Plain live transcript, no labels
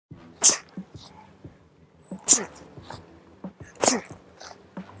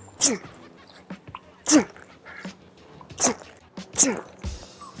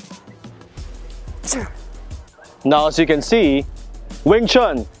Now, as you can see, Wing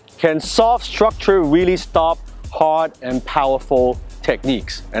Chun can soft structure really stop hard and powerful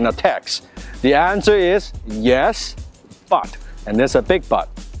techniques and attacks. The answer is yes, but, and there's a big but.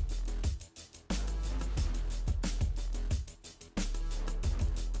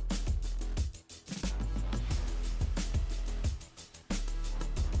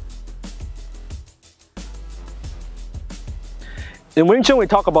 In Wing Chun, we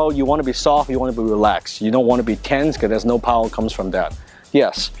talk about you want to be soft, you want to be relaxed. You don't want to be tense because there's no power comes from that.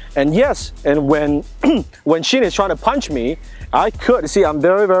 Yes, and when when Shin is trying to punch me, I could, see I'm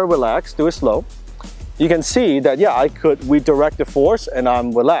very, very relaxed, do it slow. You can see that, yeah, I could redirect the force and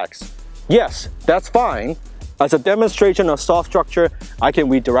I'm relaxed. Yes, that's fine. As a demonstration of soft structure, I can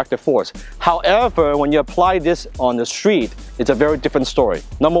redirect the force. However, when you apply this on the street, it's a very different story.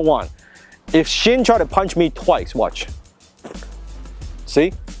 Number one, if Shin tried to punch me twice, watch.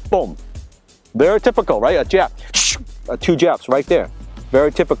 See? Boom. Very typical, right? A jab. Two jabs right there.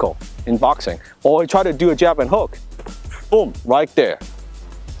 Very typical in boxing. Or I try to do a jab and hook. Boom, right there.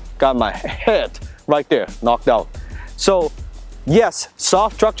 Got my head right there, knocked out. So, yes,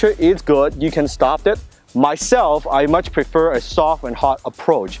 soft structure is good. You can stop it. Myself, I much prefer a soft and hard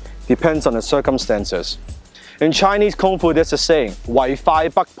approach. Depends on the circumstances. In Chinese Kung Fu, there's a saying, 為快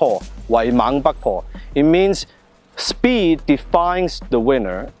不破, 為猛不破. It means speed defines the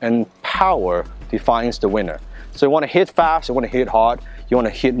winner and power defines the winner. So you want to hit fast, you want to hit hard, you want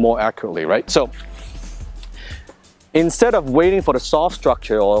to hit more accurately, right? So instead of waiting for the soft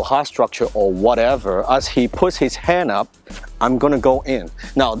structure or hard structure or whatever, as he puts his hand up, I'm going to go in.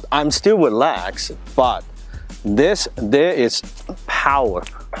 Now, I'm still relaxed, but there is power.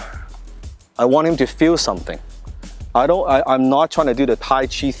 I want him to feel something. I'm not trying to do the Tai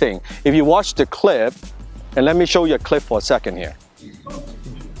Chi thing. If you watch the clip, and let me show you a clip for a second here.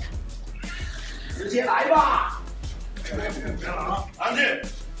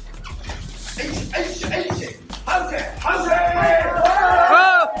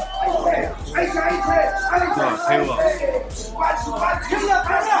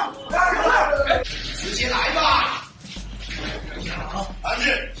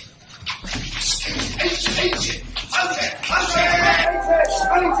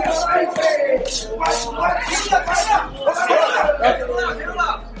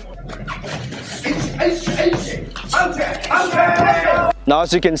 Now,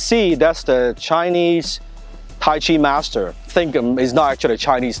 as you can see, that's the Chinese Tai Chi master. Think he's not actually a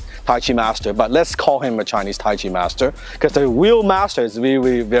Chinese Tai Chi master, but let's call him a Chinese Tai Chi master because the real master is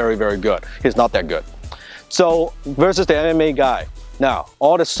really very, very good. He's not that good. So, versus the MMA guy. Now,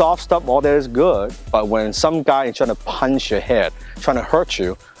 all the soft stuff, all that is good, but when some guy is trying to punch your head, trying to hurt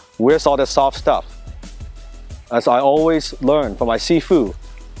you, where's all the soft stuff? As I always learn from my Sifu,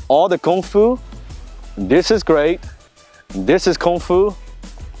 all the Kung Fu, this is great, this is Kung Fu,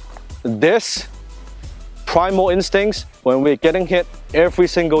 this primal instincts, when we're getting hit, every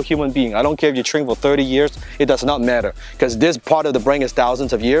single human being, I don't care if you train for 30 years, it does not matter, because this part of the brain is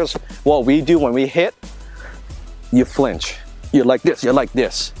thousands of years. What we do when we hit, you flinch. You're like this, you're like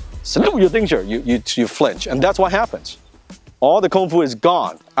this. Salute your danger, you flinch, and that's what happens. All the Kung Fu is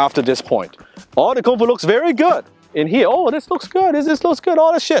gone after this point. All the Kung Fu looks very good in here. Oh, this looks good, this looks good,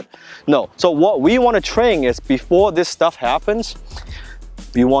 all this shit. No, so what we want to train is before this stuff happens,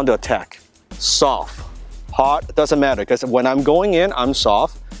 we want to attack. Soft, hard, doesn't matter, because when I'm going in, I'm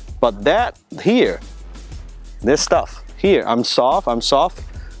soft, but that here, this stuff, here, I'm soft,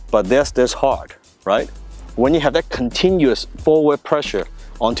 but this hard, right? When you have that continuous forward pressure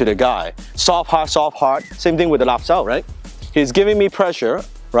onto the guy, soft, hard, same thing with the lap out, right? He's giving me pressure,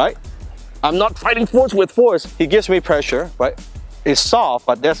 right? I'm not fighting force with force, he gives me pressure, right? It's soft,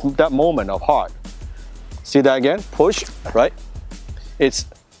 but there's that moment of hard. See that again? Push, right? It's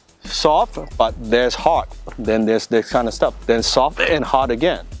soft, but there's hard. Then there's this kind of stuff. Then soft and hard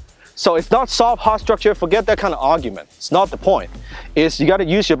again. So it's not soft, hard structure, forget that kind of argument. It's not the point. It's you gotta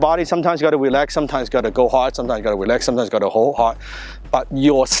use your body, sometimes you gotta relax, sometimes you gotta go hard, sometimes you gotta relax, sometimes you gotta hold hard. But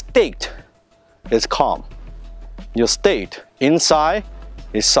your state is calm. Your state inside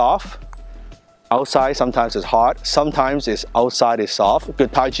is soft, outside sometimes is hard, sometimes it's outside is soft.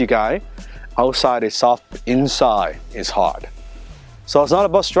 Good Tai Chi guy, outside is soft, inside is hard. So it's not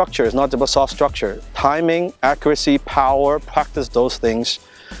about structure, it's not about soft structure. Timing, accuracy, power, practice those things.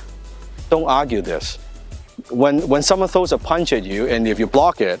 Don't argue this. When someone throws a punch at you and if you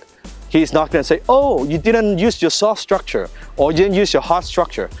block it, he's not going to say, oh, you didn't use your soft structure or you didn't use your hard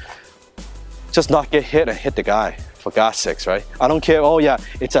structure. Just not get hit and hit the guy, for God's sakes, right? I don't care, oh yeah,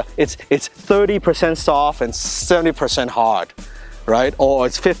 it's 30% soft and 70% hard, right? Or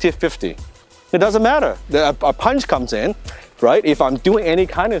it's 50-50. It doesn't matter. A punch comes in, right? If I'm doing any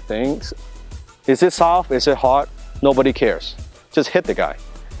kind of things, is it soft, is it hard? Nobody cares. Just hit the guy.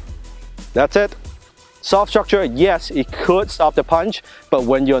 That's it. Soft structure, yes, it could stop the punch, but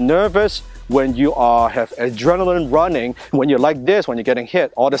when you're nervous, when you have adrenaline running, when you're like this, when you're getting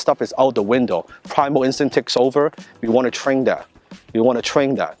hit, all this stuff is out the window. Primal instinct takes over. We want to train that. We want to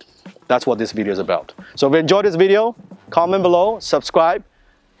train that. That's what this video is about. So if you enjoyed this video, comment below, subscribe,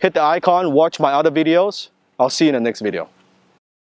 hit the icon, watch my other videos. I'll see you in the next video.